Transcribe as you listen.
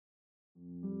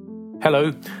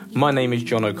Hello, my name is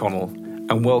John O'Connell,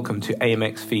 and welcome to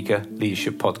AMX Fika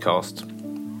Leadership Podcast.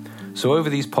 So over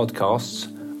these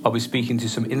podcasts, I'll be speaking to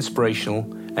some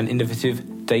inspirational and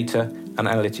innovative data and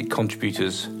analytic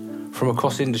contributors from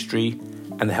across industry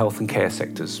and the health and care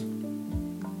sectors.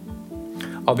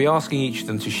 I'll be asking each of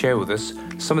them to share with us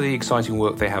some of the exciting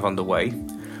work they have underway,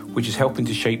 which is helping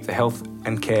to shape the health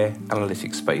and care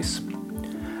analytics space,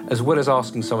 as well as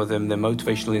asking some of them their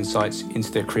motivational insights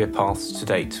into their career paths to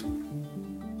date.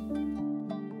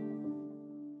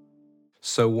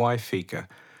 So why Fika?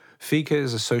 Fika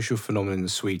is a social phenomenon in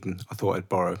Sweden I thought I'd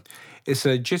borrow. It's a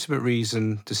legitimate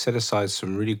reason to set aside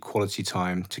some really quality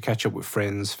time to catch up with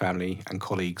friends, family and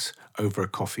colleagues over a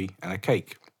coffee and a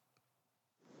cake.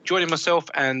 Joining myself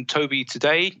and Toby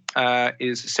today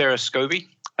is Sarah Scobie,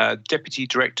 Deputy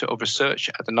Director of Research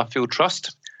at the Nuffield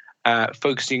Trust,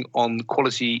 focusing on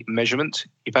quality measurement,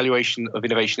 evaluation of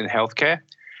innovation in healthcare,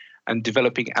 and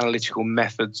developing analytical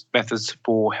methods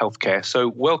for healthcare. So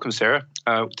welcome, Sarah.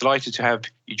 Delighted to have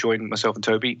you join myself and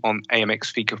Toby on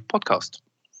AMX Fika podcast.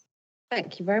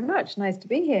 Thank you very much. Nice to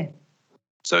be here.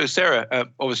 So Sarah,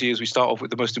 obviously, as we start off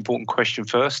with the most important question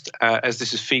first, as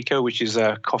this is Fika, which is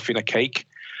a coffee and a cake,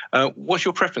 what's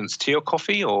your preference, tea or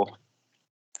coffee? Or?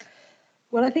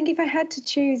 Well, I think if I had to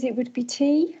choose, it would be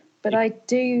tea, but I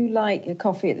do like a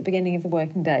coffee at the beginning of the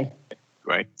working day.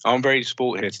 Great. I'm very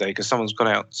sport here today because someone's gone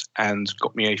out and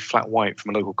got me a flat white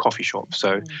from a local coffee shop.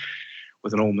 So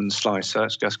with an almond slice, so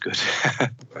that's good.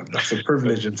 That's a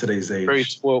privilege in today's age. Very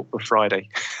spoilt for Friday.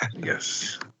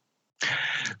 Yes.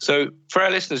 So for our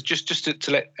listeners, just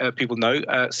to let people know,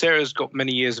 Sarah's got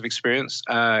many years of experience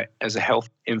as a health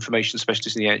information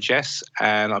specialist in the NHS.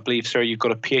 And I believe, Sarah, you've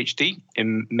got a PhD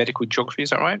in medical geography. Is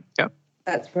that right? Yeah.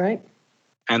 That's right.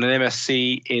 And an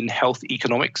MSc in health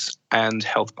economics and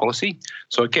health policy.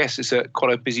 So I guess it's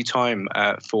quite a busy time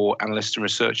for analysts and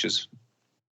researchers.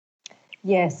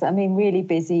 Yes, I mean, really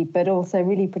busy, but also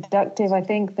really productive. I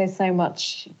think there's so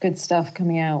much good stuff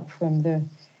coming out from the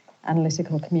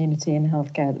analytical community in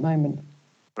healthcare at the moment.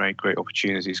 Great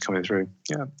opportunities coming through.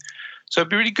 Yeah. So it'd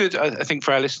be really good, I think,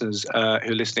 for our listeners who are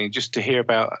listening, just to hear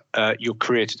about your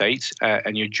career to date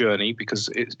and your journey, because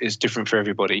it's different for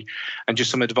everybody, and just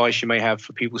some advice you may have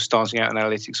for people starting out in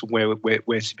analytics and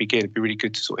where to begin. It'd be really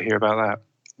good to sort of hear about that.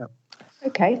 Yeah.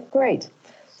 Okay, great.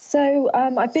 So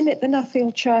I've been at the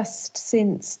Nuffield Trust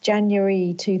since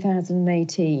January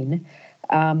 2018,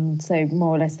 so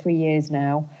more or less 3 years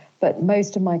now. But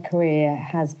most of my career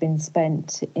has been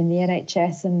spent in the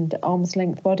NHS and arm's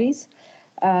length bodies.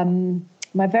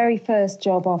 My very first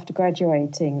job after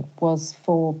graduating was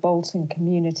for Bolton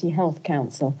Community Health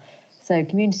Council. So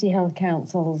community health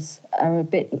councils were a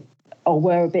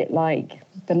bit like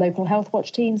the local health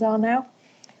watch teams are now.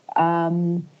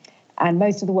 And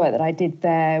most of the work that I did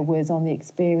there was on the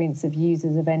experience of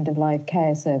users of end-of-life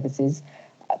care services.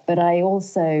 But I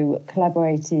also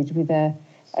collaborated with a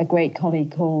great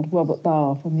colleague called Robert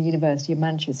Barr from the University of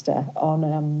Manchester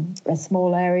on a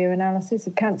small area analysis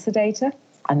of cancer data.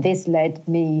 And this led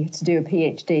me to do a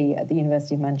PhD at the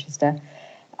University of Manchester,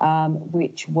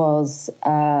 which was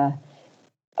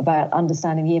about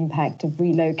understanding the impact of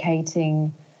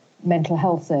relocating mental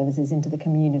health services into the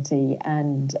community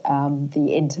and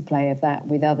the interplay of that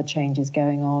with other changes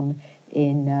going on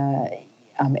in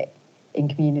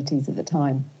communities at the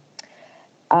time.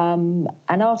 And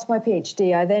after my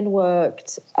PhD, I then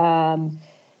worked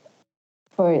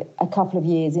for a couple of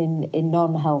years in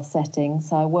non-health settings.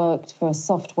 So I worked for a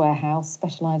software house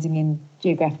specialising in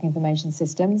geographic information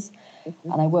systems,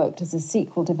 and I worked as a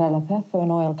SQL developer for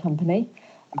an oil company.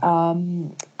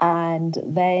 And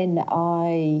then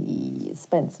I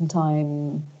spent some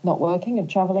time not working and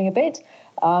travelling a bit.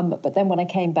 But then when I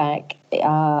came back,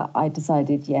 I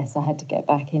decided, yes, I had to get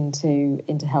back into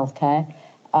healthcare.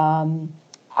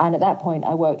 And at that point,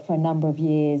 I worked for a number of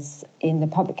years in the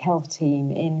public health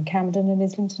team in Camden and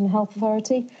Islington Health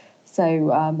Authority.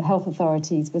 So health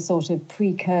authorities were sort of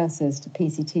precursors to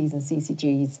PCTs and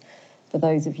CCGs for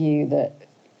those of you that,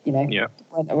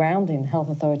 went around in health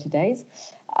authority days.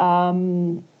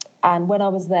 And when I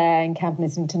was there in Camden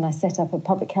and Islington, I set up a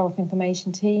public health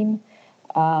information team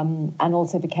and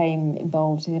also became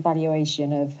involved in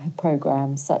evaluation of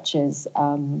programs such as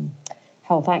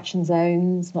health action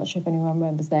zones. Not sure if anyone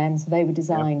remembers them. So they were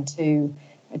designed to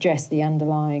address the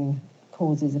underlying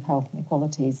causes of health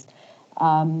inequalities.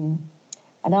 And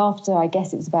after, I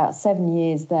guess it was about 7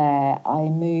 years there, I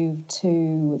moved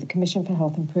to the Commission for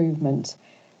Health Improvement,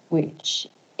 which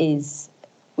was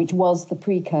the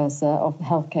precursor of the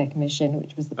Healthcare Commission,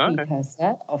 which was the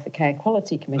precursor of the Care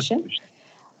Quality Commission.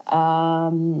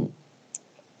 And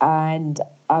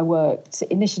I worked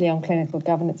initially on clinical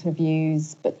governance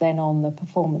reviews, but then on the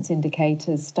performance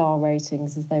indicators, star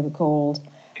ratings as they were called,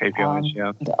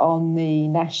 KPIs, and on the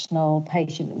National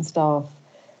Patient and Staff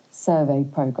Survey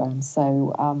Programme.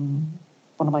 So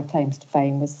one of my claims to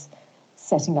fame was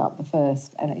setting up the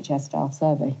first NHS staff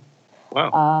survey.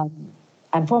 Wow.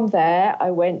 And from there,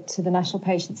 I went to the National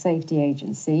Patient Safety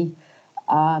Agency,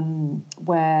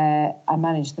 where I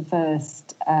managed the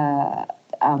first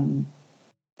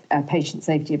patient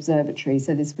safety observatory.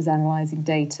 So this was analysing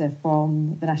data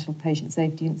from the National Patient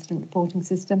Safety Incident Reporting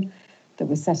System that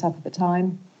was set up at the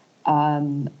time.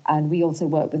 And we also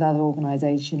worked with other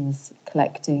organisations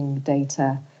collecting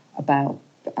data about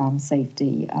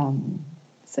safety,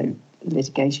 so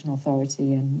litigation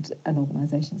authority and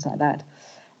organisations like that.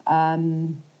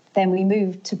 Then we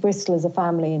moved to Bristol as a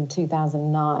family in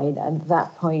 2009, and at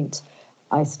that point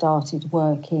I started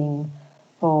working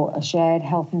for a shared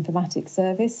health informatics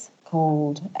service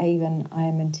called Avon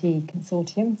IMT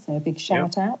Consortium. So a big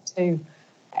shout out to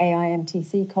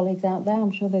AIMTC colleagues out there.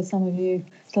 I'm sure there's some of you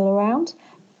still around.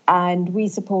 And we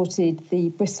supported the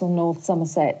Bristol, North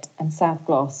Somerset and South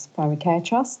Gloss primary care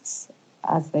trusts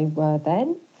as they were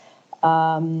then.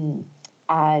 And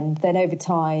then over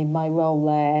time, my role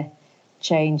there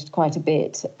changed quite a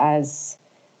bit as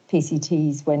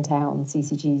PCTs went out and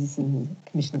CCGs and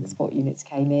commissioning support units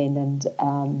came in. And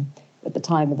at the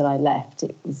time that I left,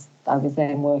 I was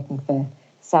then working for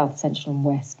South, Central and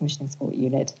West Commissioning Support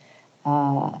Unit.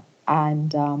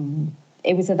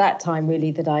 It was at that time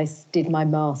really that I did my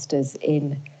master's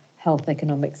in health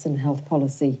economics and health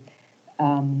policy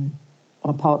on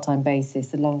a part-time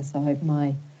basis alongside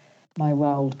my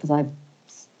role, because I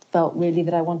felt really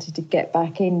that I wanted to get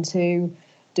back into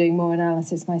doing more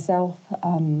analysis myself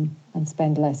and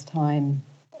spend less time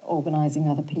organising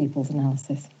other people's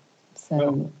analysis.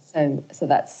 So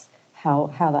that's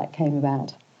how that came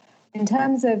about. In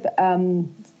terms of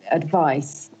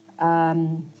advice,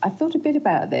 I've thought a bit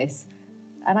about this,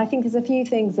 and I think there's a few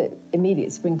things that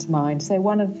immediately spring to mind. So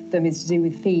one of them is to do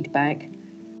with feedback.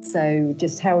 So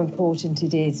just how important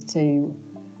it is to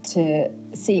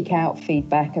seek out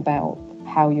feedback about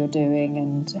how you're doing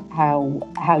and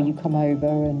how you come over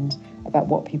and about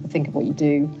what people think of what you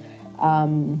do.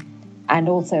 And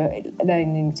also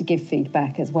learning to give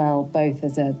feedback as well, both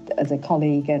as a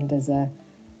colleague and as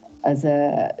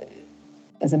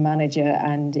a manager,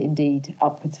 and indeed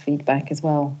upwards feedback as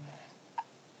well.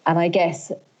 And I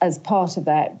guess as part of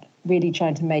that, really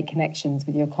trying to make connections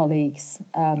with your colleagues,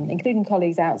 including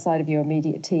colleagues outside of your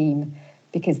immediate team,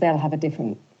 because they'll have a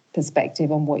different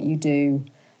perspective on what you do.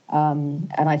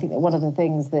 And I think that one of the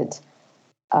things that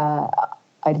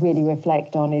I'd really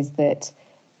reflect on is that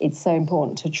it's so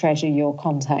important to treasure your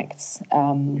contacts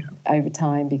over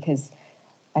time, because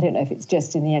I don't know if it's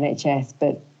just in the NHS,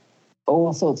 but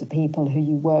all sorts of people who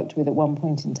you worked with at one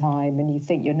point in time and you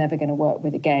think you're never going to work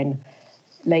with again,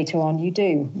 later on you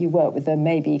do. You work with them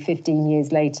maybe 15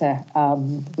 years later,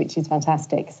 which is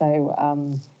fantastic. So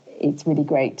it's really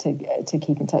great to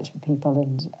keep in touch with people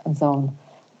and so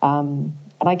on.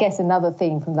 And I guess another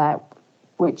theme from that,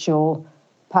 which you'll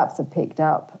perhaps have picked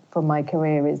up from my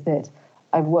career, is that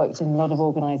I've worked in a lot of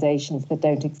organisations that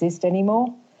don't exist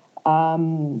anymore,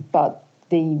 but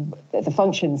the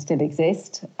functions still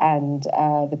exist, and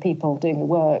the people doing the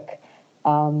work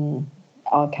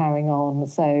are carrying on.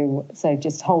 So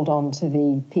just hold on to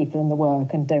the people in the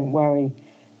work and don't worry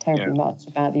terribly much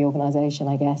about the organisation,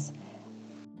 I guess.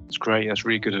 That's great. That's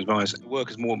really good advice. Work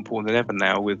is more important than ever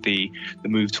now, with the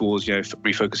move towards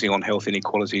refocusing on health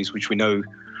inequalities, which we know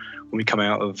when we come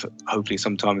out of hopefully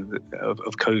some time of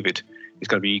COVID, it's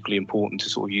going to be equally important to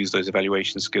sort of use those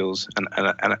evaluation skills and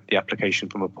the application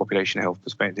from a population health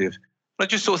perspective. But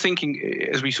just sort of thinking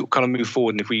as we sort of kind of move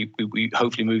forward, and if we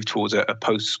hopefully move towards a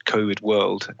post-COVID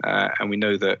world, and we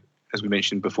know that, as we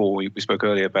mentioned before, we spoke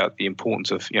earlier about the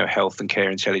importance of health and care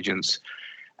intelligence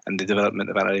and the development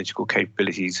of analytical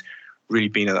capabilities really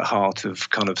being at the heart of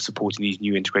kind of supporting these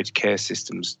new integrated care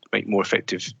systems to make more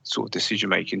effective sort of decision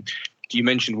making. You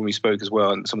mentioned when we spoke as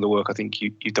well, and some of the work I think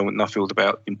you've done with Nuffield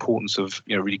about the importance of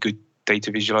really good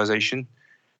data visualization.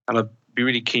 And I'd be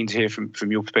really keen to hear from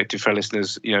your perspective for our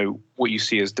listeners, what you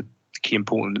see as the key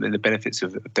important and the benefits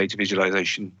of data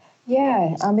visualization.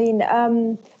 Yeah, I mean,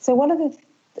 so one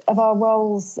of our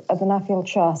roles at the Nuffield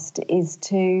Trust is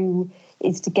to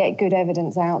get good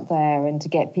evidence out there and to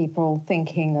get people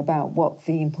thinking about what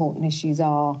the important issues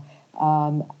are,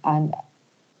 and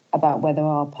about whether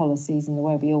our policies and the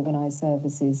way we organise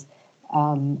services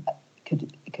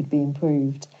could be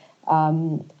improved.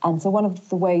 And so one of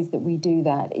the ways that we do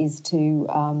that is to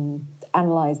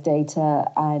analyse data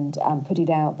and put it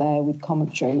out there with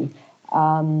commentary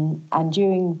And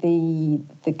during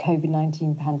the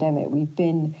COVID-19 pandemic, we've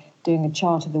been doing a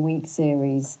Chart of the Week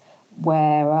series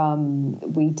where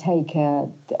we take a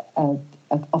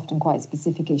often quite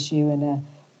specific issue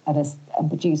and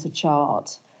produce a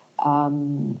chart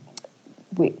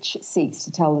which seeks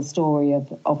to tell the story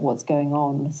of what's going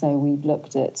on. So we've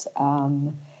looked at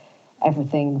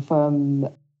everything from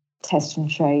test and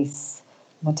trace,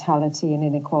 mortality and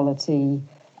inequality,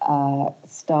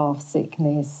 staff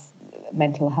sickness,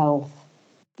 mental health,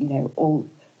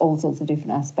 all sorts of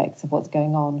different aspects of what's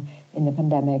going on in the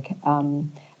pandemic.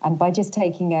 And by just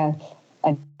taking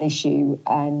an issue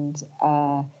and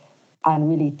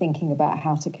really thinking about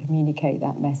how to communicate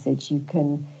that message, you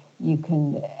can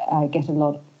get a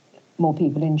lot more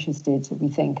people interested, we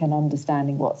think, and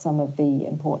understanding what some of the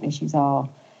important issues are.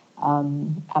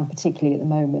 And particularly at the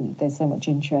moment, there's so much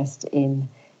interest in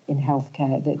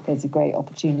healthcare that there's a great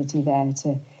opportunity there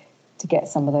to get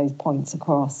some of those points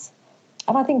across.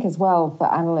 And I think as well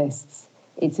for analysts,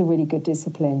 it's a really good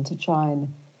discipline to try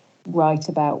and write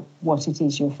about what it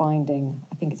is you're finding.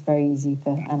 I think it's very easy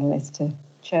for analysts to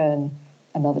churn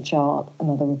another chart,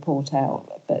 another report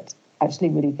out, but actually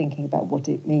really thinking about what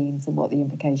it means and what the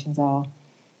implications are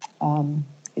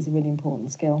is a really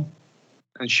important skill.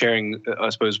 And sharing, I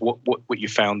suppose, what you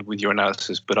found with your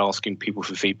analysis, but asking people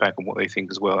for feedback on what they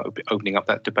think as well, opening up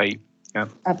that debate. Yeah,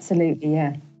 absolutely,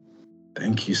 yeah.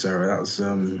 Thank you, Sarah. That was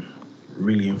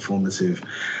really informative.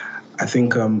 I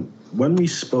think when we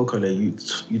spoke earlier,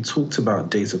 you talked about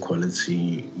data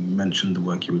quality. You mentioned the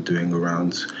work you were doing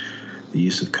around the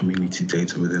use of community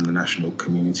data within the national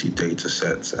community data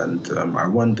sets. And I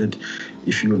wondered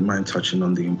if you wouldn't mind touching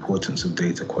on the importance of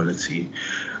data quality.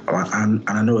 And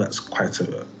I know that's quite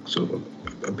a sort of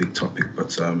a big topic,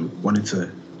 but wanted to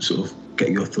sort of get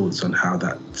your thoughts on how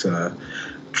that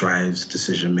drives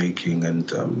decision making and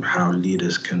how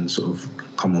leaders can sort of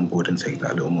come on board and take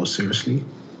that a little more seriously.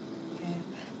 Yeah.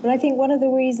 Well, I think one of the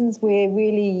reasons we're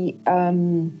really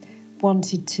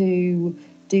wanted to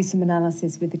do some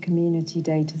analysis with the community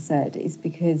data set is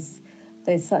because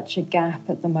there's such a gap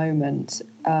at the moment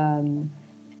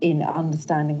in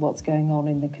understanding what's going on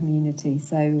in the community.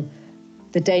 So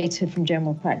the data from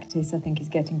general practice, I think, is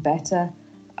getting better.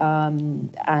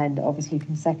 And obviously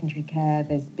from secondary care,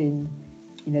 there's been,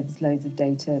 there's loads of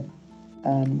data,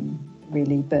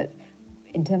 really. But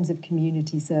in terms of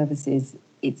community services,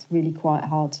 it's really quite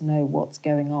hard to know what's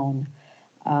going on.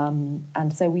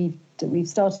 And so we've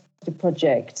started a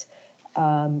project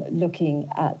looking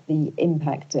at the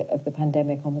impact of the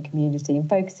pandemic on the community and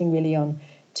focusing really on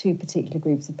two particular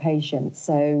groups of patients.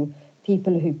 So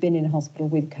people who've been in hospital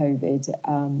with COVID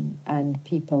and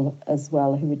people as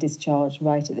well who were discharged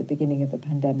right at the beginning of the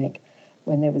pandemic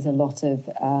when there was a lot of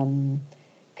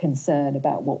concern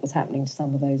about what was happening to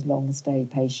some of those long-stay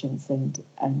patients and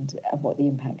what the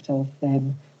impact of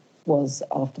them was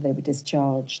after they were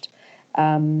discharged.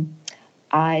 And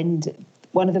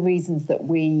one of the reasons that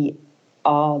we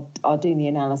are doing the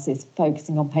analysis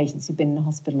focusing on patients who've been in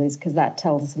hospital is because that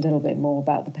tells us a little bit more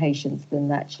about the patients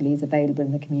than actually is available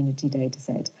in the community data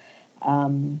set,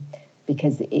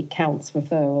 because it counts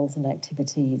referrals and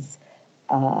activities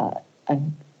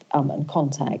and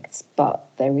contacts, but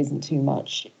there isn't too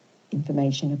much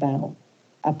information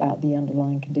about the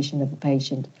underlying condition of the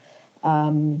patient.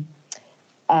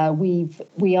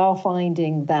 We are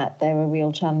finding that there are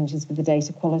real challenges with the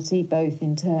data quality, both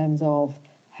in terms of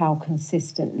how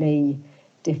consistently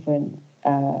different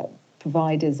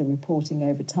providers are reporting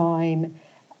over time,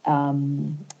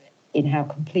 in how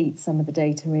complete some of the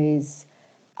data is,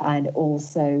 and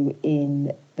also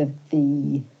in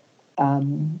the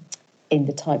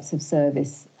types of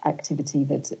service activity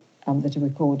that are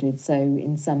recorded. So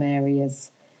in some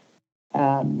areas,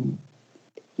 half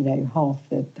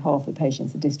the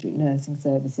patients are district nursing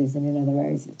services, and in other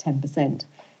areas it's 10%.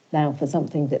 Now, for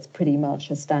something that's pretty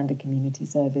much a standard community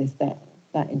service, that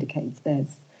indicates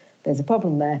there's a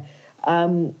problem there.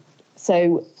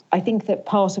 So I think that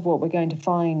part of what we're going to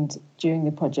find during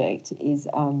the project is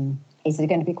there are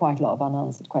going to be quite a lot of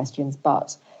unanswered questions,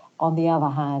 but on the other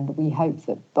hand, we hope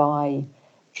that by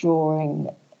drawing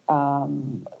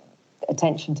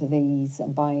attention to these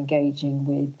and by engaging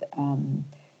with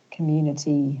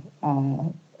community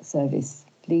service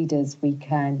leaders, we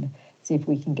can see if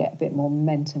we can get a bit more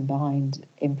momentum behind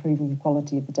improving the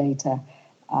quality of the data,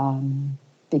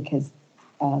 because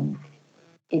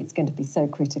it's going to be so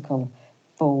critical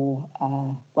for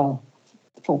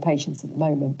patients at the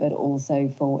moment, but also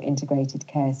for integrated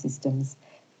care systems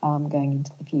going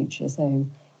into the future. So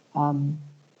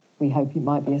we hope it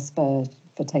might be a spur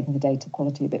for taking the data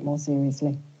quality a bit more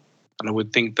seriously. And I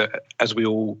would think that as we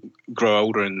all grow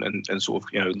older and sort of,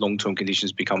 long-term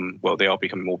conditions they are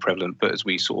becoming more prevalent, but as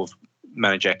we sort of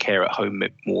manage our care at home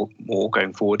more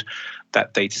going forward,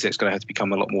 that data set's going to have to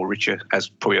become a lot more richer,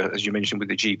 as you mentioned with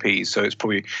the GPs. So it's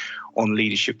probably on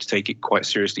leadership to take it quite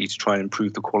seriously to try and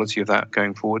improve the quality of that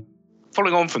going forward.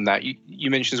 Following on from that,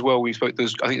 you mentioned as well, I think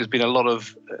there's been a lot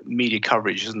of media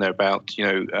coverage, isn't there, about,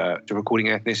 the recording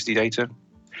ethnicity data,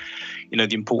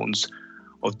 the importance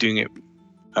of doing it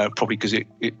probably because it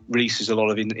releases a lot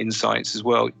of insights as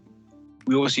well.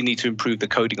 We obviously need to improve the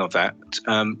coding of that.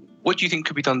 What do you think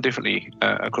could be done differently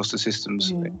across the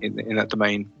systems in that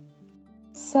domain?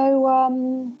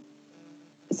 So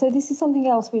this is something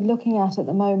else we're looking at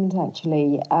the moment,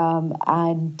 actually,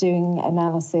 and doing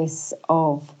analysis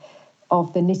of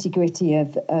the nitty-gritty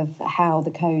of how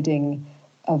the coding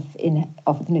of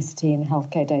ethnicity in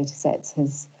healthcare data sets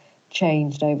has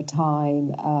changed over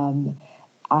time,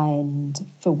 and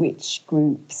for which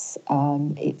groups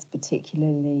it's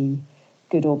particularly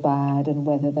good or bad, and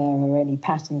whether there are any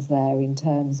patterns there in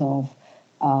terms of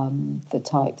the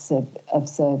types of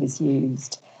service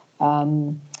used.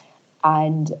 And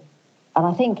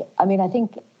I think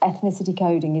ethnicity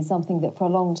coding is something that for a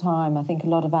long time, I think a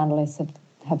lot of analysts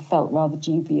have felt rather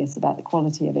dubious about the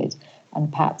quality of it,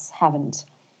 and perhaps haven't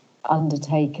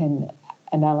undertaken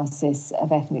analysis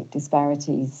of ethnic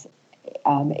disparities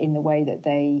in the way that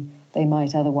they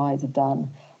might otherwise have done.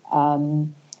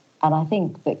 And I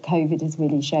think that COVID has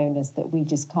really shown us that we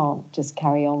just can't just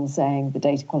carry on saying the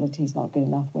data quality is not good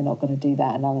enough, we're not going to do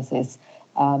that analysis,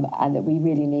 and that we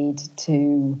really need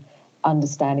to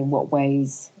understand in what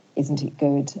ways isn't it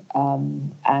good,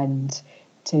 and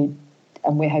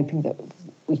we're hoping that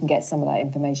we can get some of that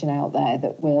information out there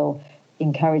that will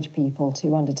encourage people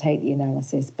to undertake the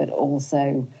analysis, but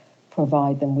also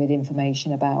provide them with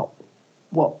information about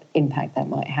what impact that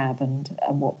might have and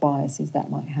what biases that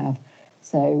might have.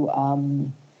 So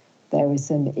there are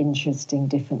some interesting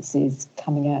differences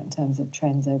coming out in terms of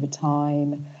trends over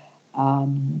time,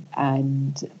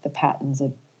 and the patterns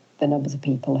of the numbers of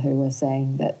people who are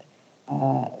saying that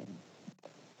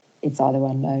it's either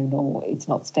unknown or it's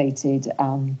not stated.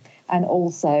 And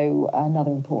also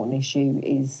another important issue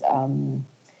is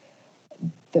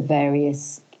the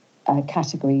various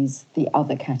categories, the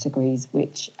other categories,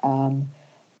 which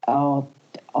are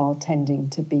tending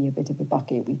to be a bit of a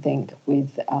bucket, we think,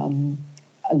 with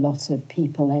a lot of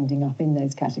people ending up in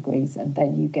those categories, and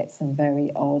then you get some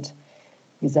very odd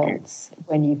results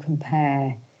when you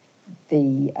compare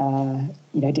the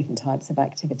different types of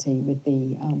activity with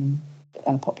the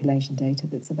population data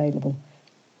that's available.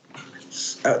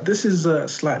 This is a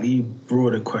slightly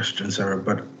broader question, Sarah,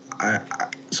 but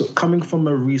so coming from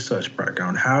a research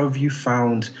background, how have you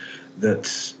found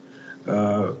that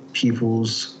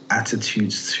people's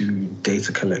attitudes to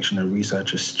data collection and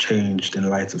research has changed in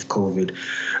light of COVID?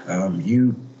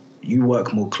 You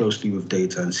work more closely with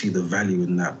data and see the value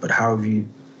in that, but how have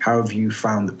you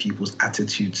found that people's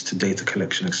attitudes to data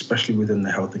collection, especially within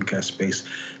the health and care space,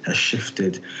 has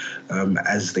shifted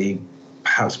as they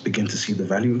perhaps begin to see the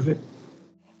value of it?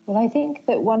 Well, I think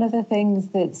that one of the things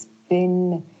that's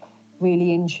been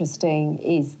really interesting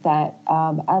is that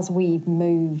as we've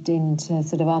moved into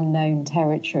sort of unknown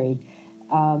territory,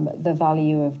 the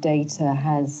value of data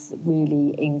has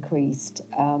really increased.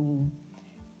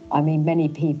 Many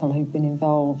people who've been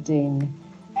involved in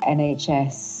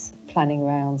NHS planning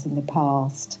rounds in the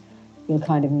past will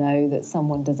kind of know that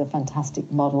someone does a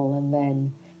fantastic model and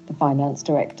then the finance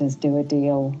directors do a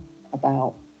deal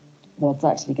about what's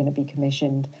actually going to be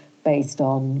commissioned based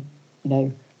on,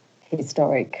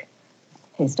 historic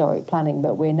planning.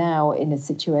 But we're now in a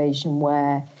situation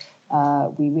where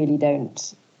we really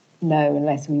don't know,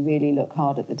 unless we really look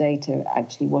hard at the data,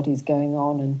 actually what is going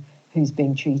on and who's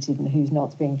being treated and who's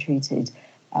not being treated.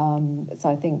 So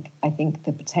I think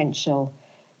the potential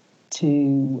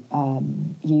to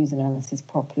use analysis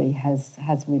properly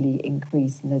has really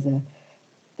increased, and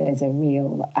there's a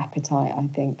real appetite, I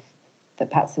think, that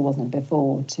perhaps there wasn't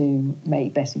before, to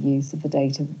make better use of the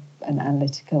data and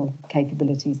analytical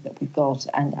capabilities that we've got,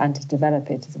 and to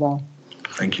develop it as well.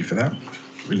 Thank you for that.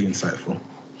 Really insightful.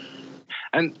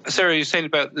 And Sarah, you're saying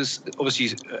about this,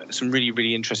 obviously, some really,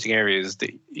 really interesting areas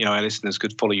that our listeners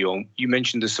could follow you on. You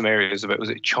mentioned there's some areas about, was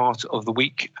it Chart of the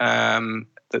Week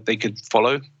that they could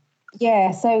follow?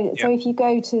 Yeah. So if you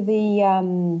go to the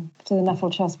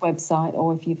Nuffield Trust website,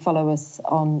 or if you follow us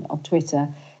on Twitter,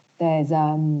 there's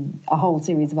a whole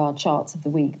series of our charts of the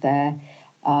week there,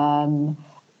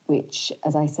 which,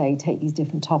 as I say, take these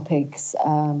different topics.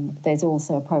 There's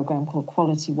also a program called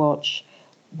Quality Watch,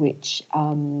 which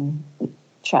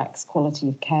tracks quality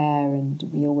of care, and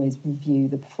we always review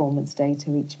the performance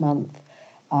data each month.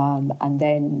 And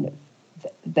then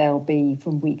there'll be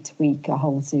from week to week a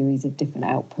whole series of different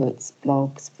outputs,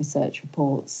 blogs, research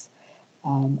reports,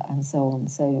 and so on.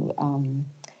 So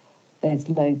there's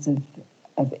loads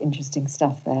of interesting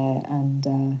stuff there,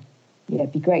 and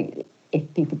it'd be great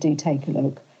if people do take a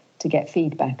look to get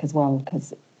feedback as well,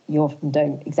 because you often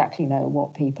don't exactly know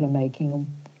what people are making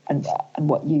and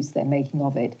what use they're making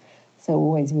of it. So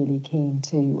always really keen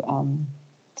to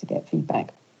get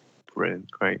feedback.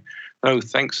 Brilliant, great. Oh,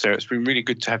 thanks, Sarah. It's been really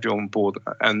good to have you on board.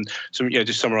 And so,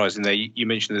 just summarising there, you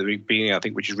mentioned at the beginning, I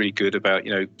think, which is really good about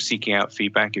seeking out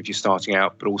feedback if you're starting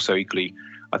out, but also equally,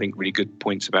 I think, really good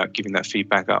points about giving that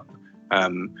feedback up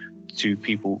to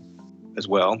people as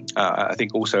well. I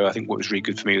think what was really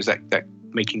good for me was that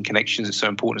making connections is so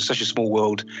important. It's such a small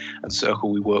world and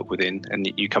circle we work within,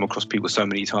 and you come across people so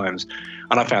many times.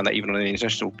 And I found that even on an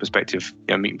international perspective,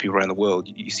 meeting people around the world,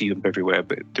 you see them everywhere.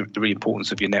 But the real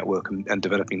importance of your network and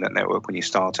developing that network when you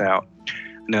start out.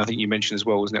 And I think you mentioned as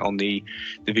well, wasn't it, on the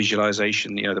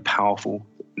visualization, the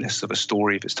powerfulness of a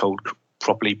story if it's told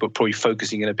properly, but probably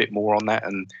focusing in a bit more on that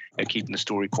and keeping the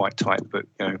story quite tight, but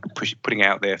putting it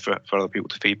out there for other people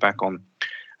to feedback on.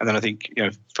 And then I think,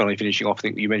 finally finishing off, I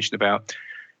think you mentioned about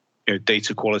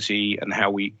data quality and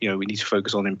how we need to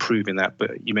focus on improving that.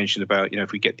 But you mentioned about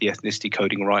if we get the ethnicity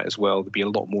coding right as well, there'll be a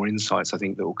lot more insights I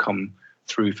think that will come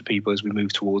through for people as we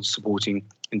move towards supporting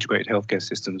integrated healthcare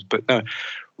systems. But no,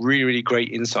 really, really great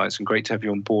insights and great to have you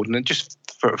on board. And then just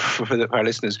for our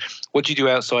listeners, what do you do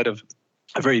outside of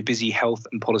a very busy health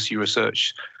and policy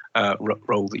research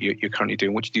role that you're currently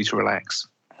doing? What do you do to relax?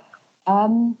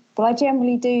 Well, I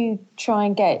generally do try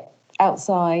and get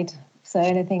outside. So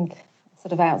anything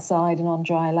sort of outside and on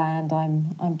dry land,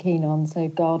 I'm keen on. So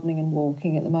gardening and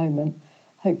walking at the moment.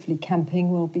 Hopefully, camping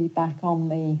will be back on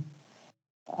the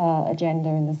agenda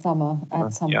in the summer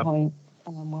at some point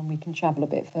when we can travel a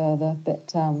bit further.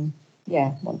 But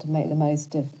want to make the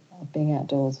most of being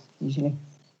outdoors usually.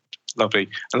 Lovely.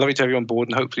 And lovely to have you on board.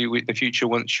 And hopefully in the future,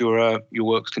 once your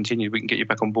work's continued, we can get you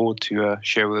back on board to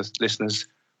share with us listeners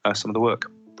some of the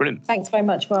work. Brilliant. Thanks very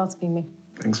much for asking me.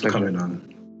 Thanks for coming on.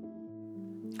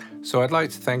 So I'd like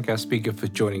to thank our speaker for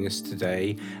joining us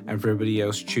today, and for everybody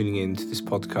else tuning in to this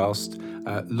podcast.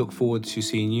 Look forward to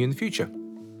seeing you in the future.